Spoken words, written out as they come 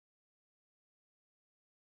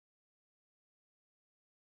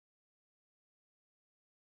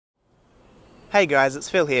Hey guys, it's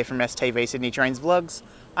Phil here from STV Sydney Trains Vlogs.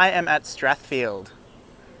 I am at Strathfield.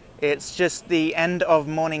 It's just the end of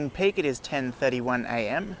morning peak, it is 10:31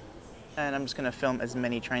 AM and I'm just going to film as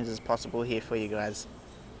many trains as possible here for you guys.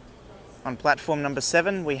 On platform number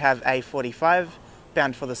 7 we have A45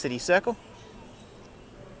 bound for the City Circle,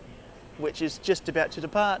 which is just about to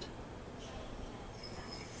depart.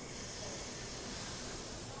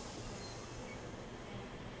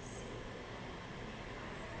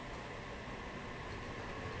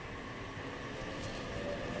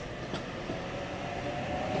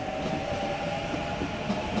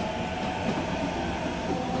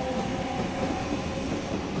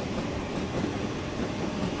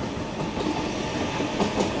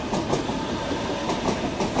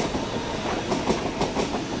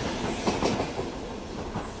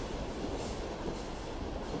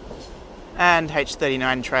 And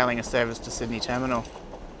H39 trailing a service to Sydney Terminal,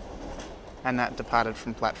 and that departed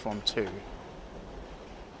from platform 2.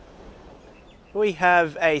 We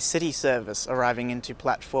have a city service arriving into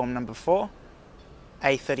platform number 4.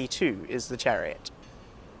 A32 is the chariot.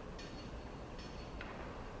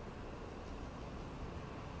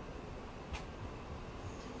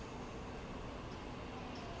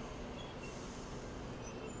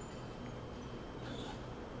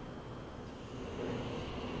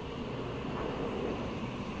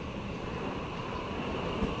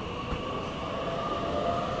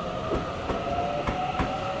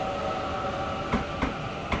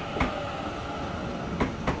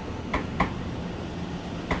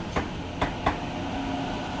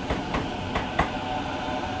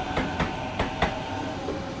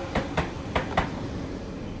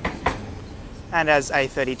 And as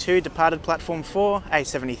A32 departed platform 4,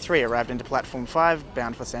 A73 arrived into platform 5,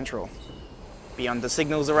 bound for Central. Beyond the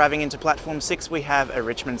signals arriving into platform 6, we have a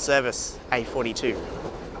Richmond service, A42.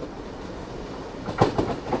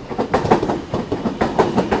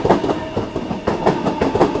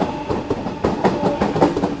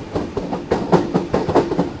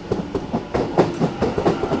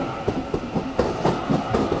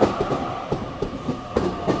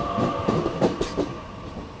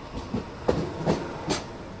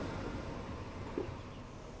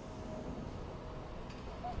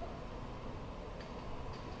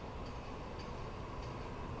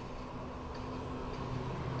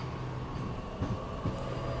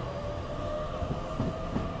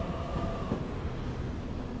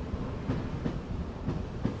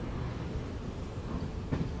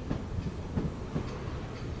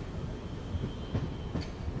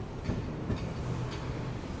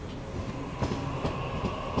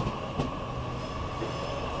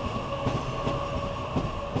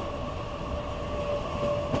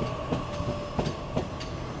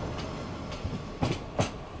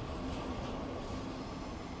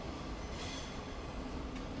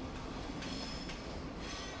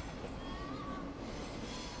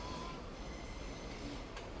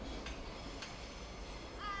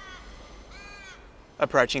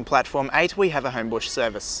 Approaching platform 8, we have a Homebush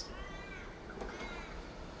service.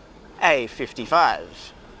 A55.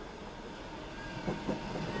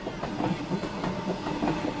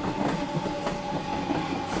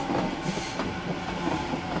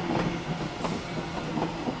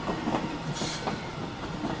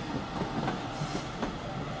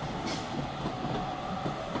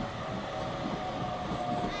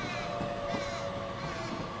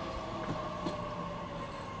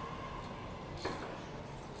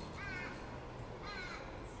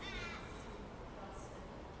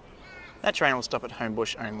 That train will stop at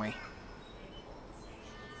Homebush only.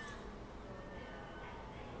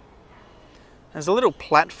 There's a little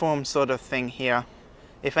platform sort of thing here.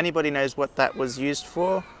 If anybody knows what that was used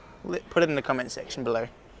for, put it in the comment section below.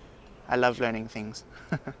 I love learning things.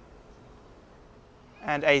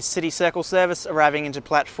 And a City Circle service arriving into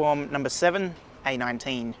platform number 7,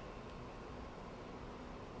 A19.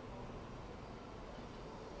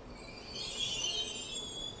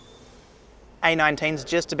 A19's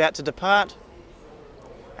just about to depart,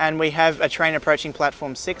 and we have a train approaching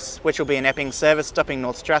platform 6, which will be an Epping service stopping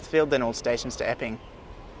North Strathfield, then all stations to Epping.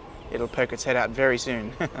 It'll poke its head out very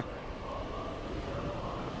soon.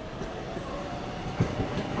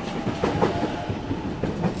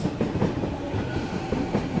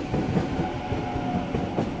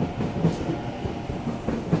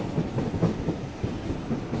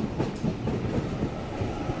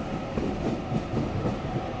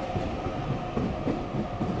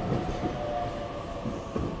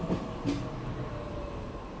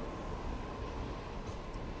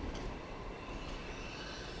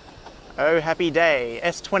 Oh happy day,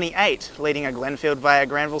 S28 leading a Glenfield via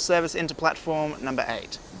Granville service into platform number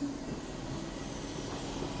 8.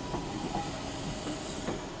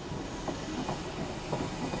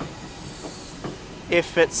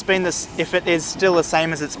 If it is still the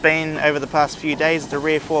same as it's been over the past few days, the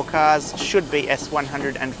rear 4 cars should be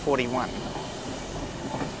S141.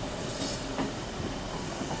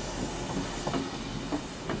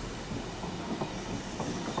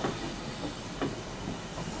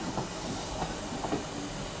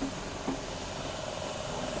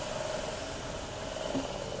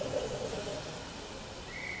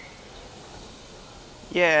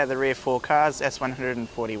 Yeah, the rear 4 cars,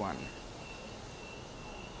 S141.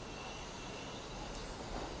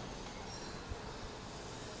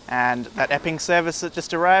 And that Epping service that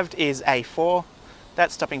just arrived is A4.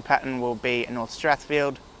 That stopping pattern will be North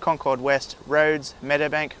Strathfield, Concord West, Rhodes,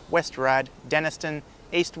 Meadowbank, West Ryde, Denniston,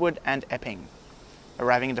 Eastwood and Epping.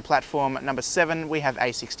 Arriving into platform number 7, we have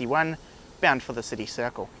A61, bound for the City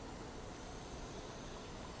Circle.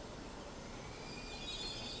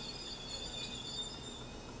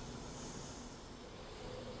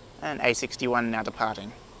 And A61 now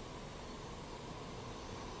departing.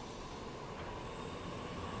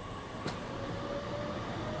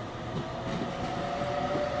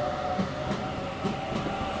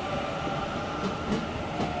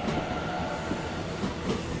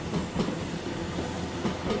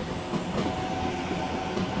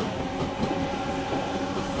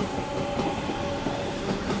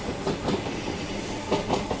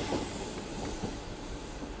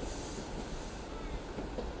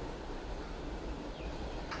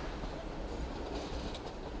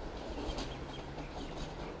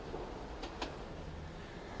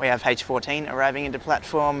 We have H14 arriving into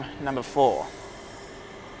platform number 4.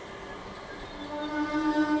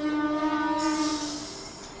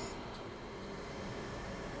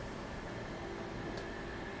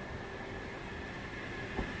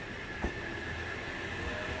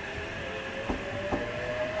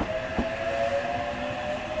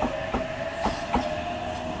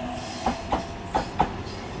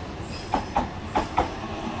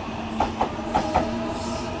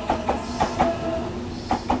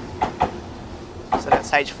 So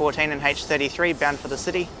that's H14 and H33 bound for the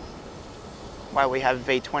city, while we have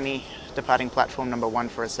V20 departing platform number 1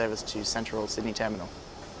 for a service to Central Sydney Terminal.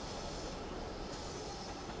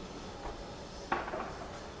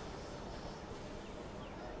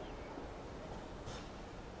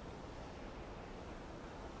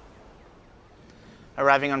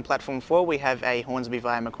 Arriving on platform 4, we have a Hornsby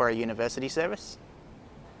via Macquarie University service.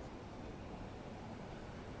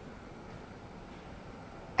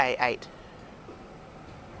 A8.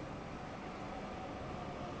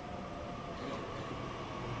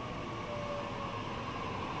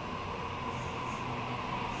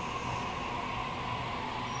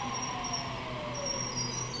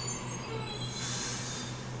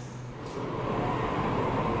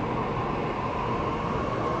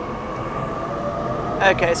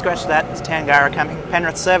 Okay, scratch that. It's Tangara coming.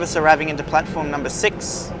 Penrith service arriving into platform number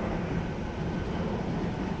 6.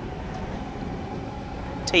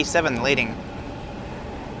 T7 leading.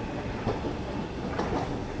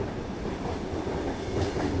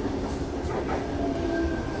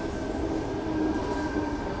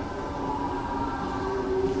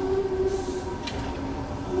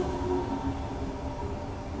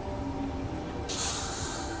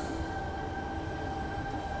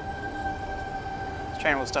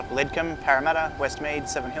 Train will stop Lidcombe, Parramatta, Westmead,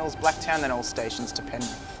 Seven Hills, Blacktown, then all stations to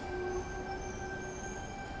Penrith.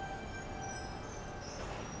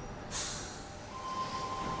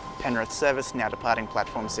 Penrith service now departing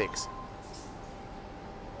platform 6.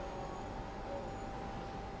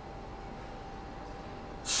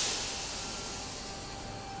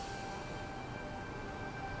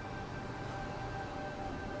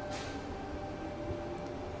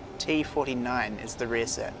 T49 is the rear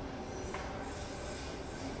set.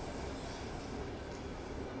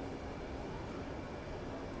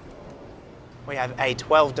 We have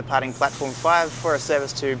A12 departing platform 5 for a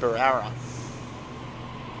service to Barara.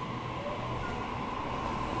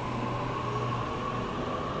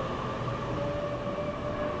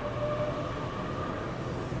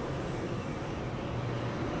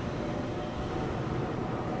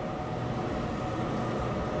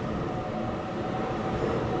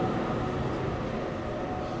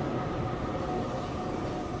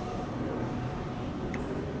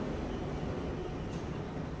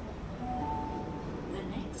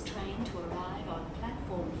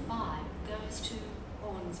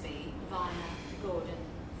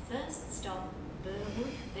 First stop,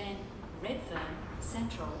 Burwood, then Redfern,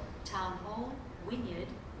 Central, Town Hall, Wynyard,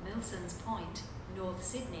 Milsons Point, North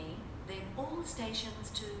Sydney, then all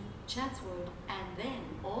stations to Chatswood, and then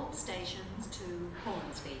all stations to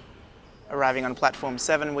Hornsby. Arriving on platform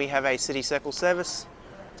 7, we have a City Circle service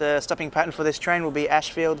The stopping pattern for this train will be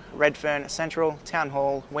Ashfield, Redfern, Central, Town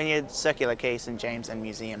Hall, Wynyard, Circular Quay, St James and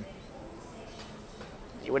Museum.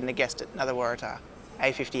 You wouldn't have guessed it, another Waratah.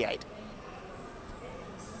 A58.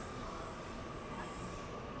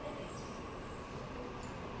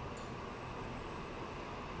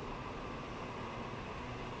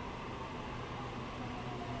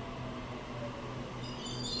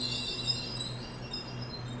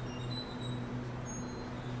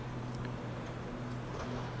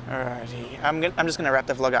 Alrighty, I'm just going to wrap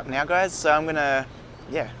the vlog up now, guys. So I'm going to,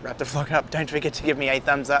 wrap the vlog up. Don't forget to give me a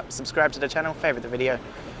thumbs up, subscribe to the channel, favourite the video.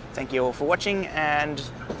 Thank you all for watching, and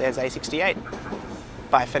there's A68.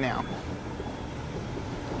 Bye for now.